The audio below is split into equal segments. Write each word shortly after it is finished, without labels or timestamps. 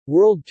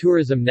World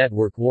Tourism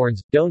Network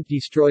warns, don't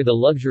destroy the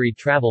luxury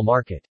travel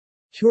market.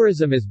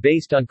 Tourism is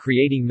based on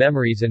creating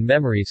memories, and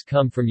memories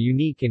come from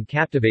unique and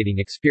captivating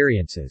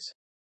experiences.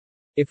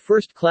 If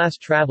first-class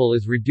travel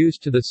is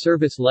reduced to the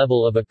service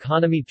level of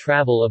economy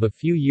travel of a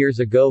few years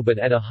ago but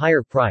at a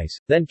higher price,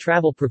 then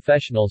travel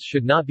professionals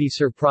should not be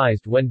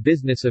surprised when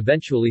business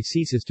eventually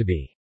ceases to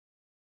be.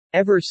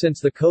 Ever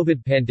since the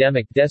COVID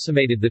pandemic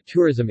decimated the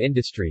tourism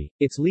industry,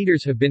 its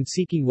leaders have been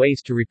seeking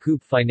ways to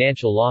recoup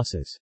financial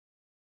losses.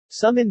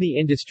 Some in the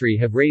industry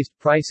have raised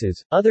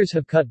prices, others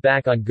have cut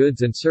back on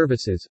goods and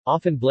services,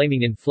 often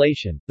blaming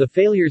inflation, the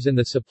failures in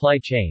the supply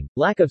chain,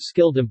 lack of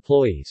skilled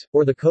employees,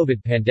 or the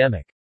COVID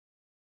pandemic.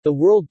 The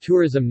World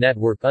Tourism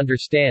Network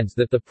understands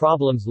that the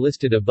problems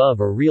listed above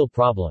are real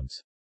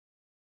problems.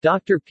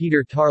 Dr.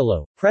 Peter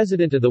Tarlow,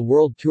 president of the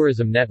World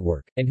Tourism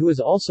Network, and who is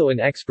also an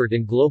expert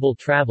in global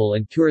travel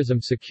and tourism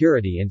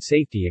security and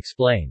safety,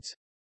 explains.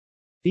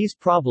 These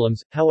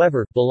problems,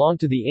 however, belong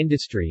to the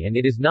industry, and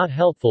it is not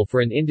helpful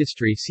for an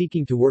industry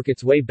seeking to work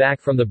its way back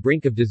from the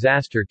brink of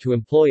disaster to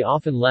employ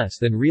often less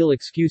than real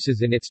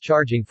excuses in its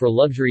charging for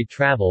luxury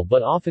travel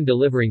but often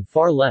delivering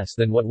far less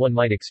than what one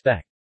might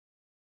expect.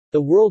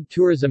 The World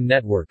Tourism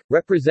Network,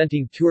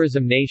 representing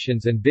tourism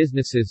nations and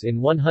businesses in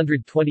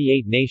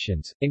 128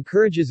 nations,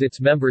 encourages its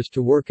members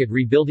to work at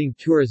rebuilding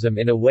tourism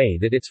in a way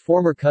that its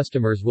former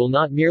customers will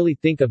not merely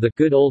think of the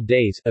good old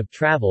days of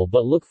travel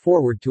but look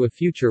forward to a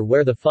future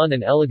where the fun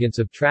and elegance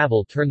of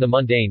travel turn the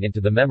mundane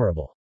into the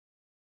memorable.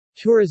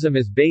 Tourism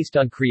is based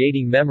on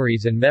creating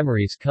memories, and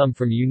memories come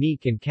from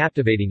unique and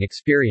captivating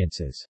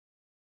experiences.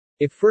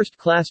 If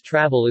first-class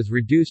travel is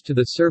reduced to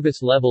the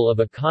service level of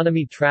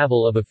economy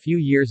travel of a few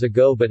years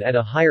ago but at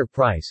a higher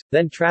price,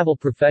 then travel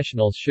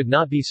professionals should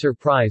not be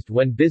surprised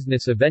when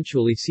business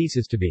eventually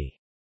ceases to be.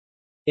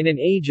 In an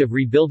age of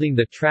rebuilding,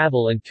 the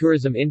travel and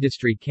tourism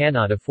industry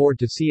cannot afford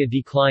to see a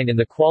decline in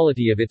the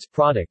quality of its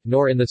product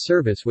nor in the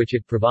service which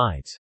it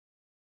provides.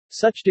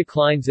 Such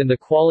declines in the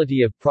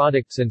quality of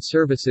products and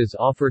services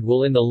offered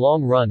will in the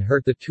long run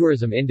hurt the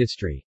tourism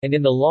industry, and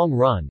in the long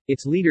run,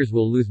 its leaders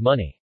will lose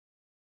money.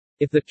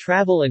 If the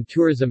travel and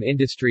tourism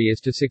industry is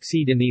to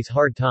succeed in these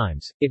hard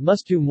times, it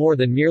must do more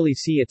than merely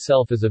see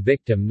itself as a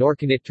victim, nor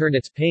can it turn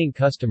its paying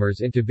customers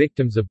into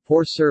victims of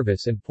poor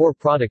service and poor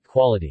product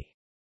quality.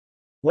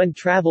 When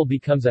travel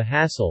becomes a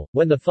hassle,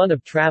 when the fun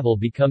of travel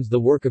becomes the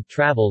work of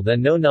travel,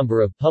 then no number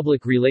of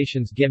public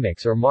relations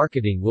gimmicks or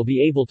marketing will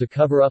be able to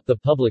cover up the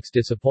public's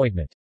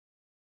disappointment.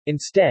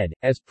 Instead,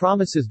 as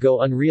promises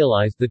go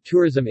unrealized, the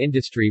tourism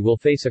industry will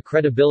face a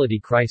credibility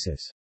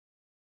crisis.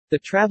 The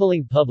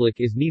traveling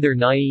public is neither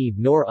naive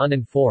nor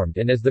uninformed,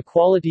 and as the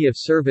quality of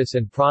service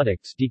and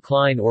products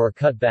decline or are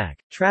cut back,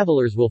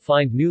 travelers will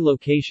find new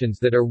locations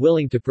that are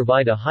willing to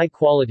provide a high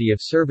quality of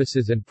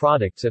services and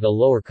products at a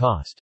lower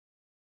cost.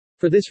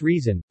 For this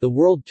reason, the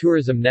World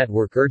Tourism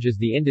Network urges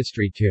the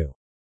industry to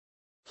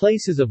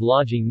places of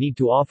lodging need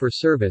to offer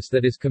service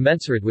that is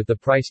commensurate with the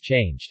price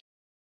changed.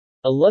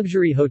 A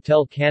luxury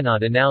hotel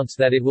cannot announce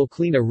that it will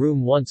clean a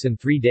room once in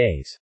 3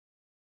 days.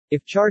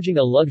 If charging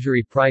a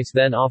luxury price,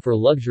 then offer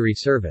luxury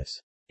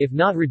service. If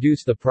not,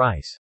 reduce the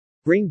price.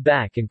 Bring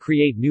back and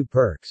create new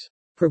perks.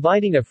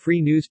 Providing a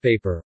free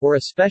newspaper, or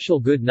a special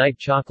good night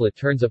chocolate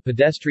turns a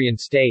pedestrian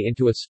stay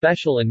into a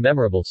special and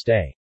memorable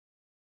stay.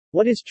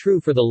 What is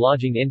true for the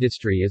lodging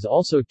industry is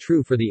also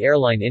true for the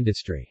airline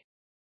industry.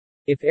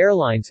 If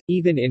airlines,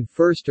 even in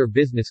first or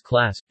business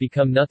class,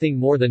 become nothing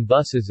more than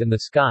buses in the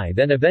sky,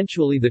 then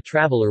eventually the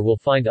traveler will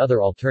find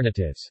other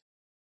alternatives.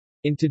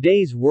 In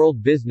today's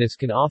world, business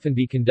can often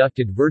be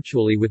conducted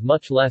virtually with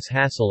much less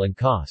hassle and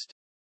cost.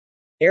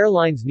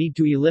 Airlines need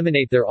to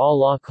eliminate their à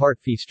la carte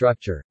fee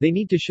structure. They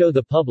need to show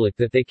the public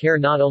that they care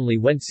not only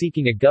when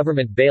seeking a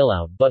government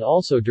bailout but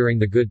also during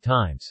the good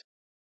times.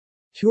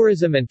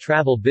 Tourism and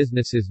travel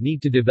businesses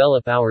need to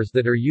develop hours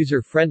that are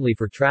user-friendly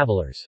for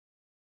travelers.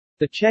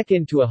 The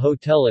check-in to a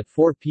hotel at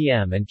 4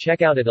 p.m. and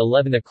check-out at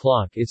 11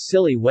 o'clock is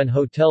silly when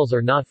hotels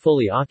are not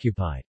fully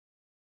occupied.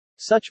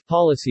 Such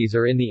policies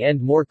are in the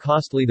end more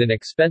costly than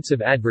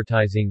expensive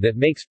advertising that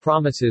makes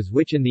promises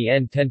which in the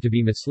end tend to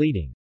be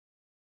misleading.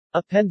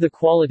 Upend the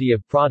quality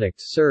of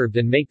products served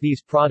and make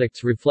these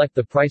products reflect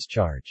the price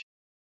charge.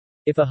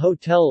 If a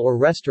hotel or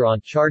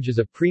restaurant charges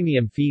a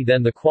premium fee,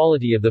 then the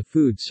quality of the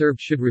food served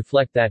should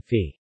reflect that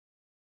fee.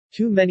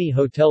 Too many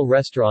hotel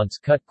restaurants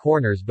cut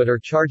corners but are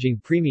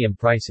charging premium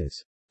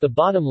prices. The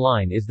bottom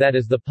line is that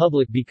as the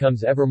public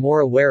becomes ever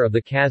more aware of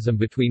the chasm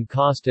between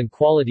cost and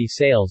quality,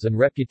 sales and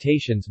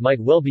reputations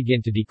might well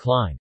begin to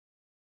decline.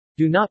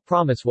 Do not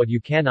promise what you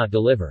cannot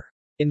deliver.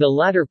 In the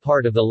latter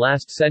part of the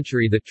last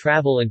century, the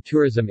travel and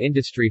tourism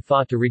industry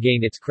fought to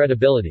regain its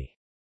credibility.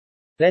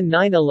 Then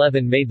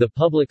 9/11 made the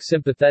public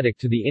sympathetic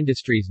to the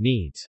industry's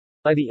needs.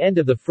 By the end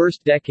of the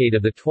first decade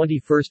of the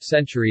 21st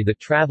century, the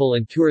travel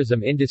and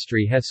tourism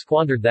industry has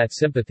squandered that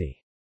sympathy.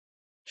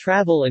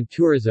 Travel and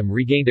tourism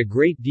regained a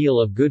great deal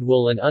of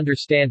goodwill and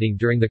understanding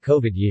during the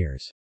COVID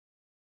years.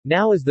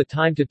 Now is the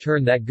time to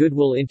turn that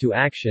goodwill into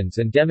actions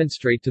and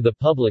demonstrate to the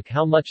public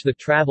how much the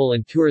travel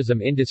and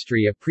tourism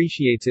industry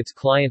appreciates its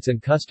clients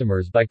and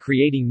customers by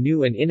creating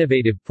new and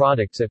innovative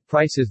products at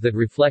prices that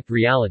reflect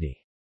reality.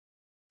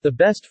 The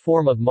best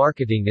form of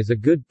marketing is a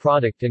good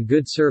product and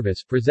good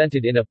service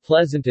presented in a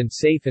pleasant and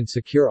safe and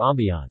secure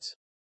ambiance.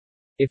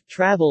 If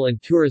travel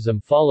and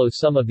tourism follow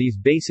some of these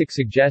basic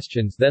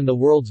suggestions, then the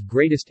world's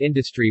greatest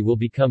industry will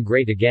become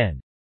great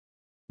again.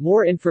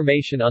 More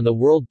information on the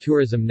World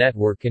Tourism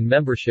Network and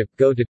membership,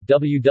 go to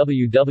www.wtn.travel.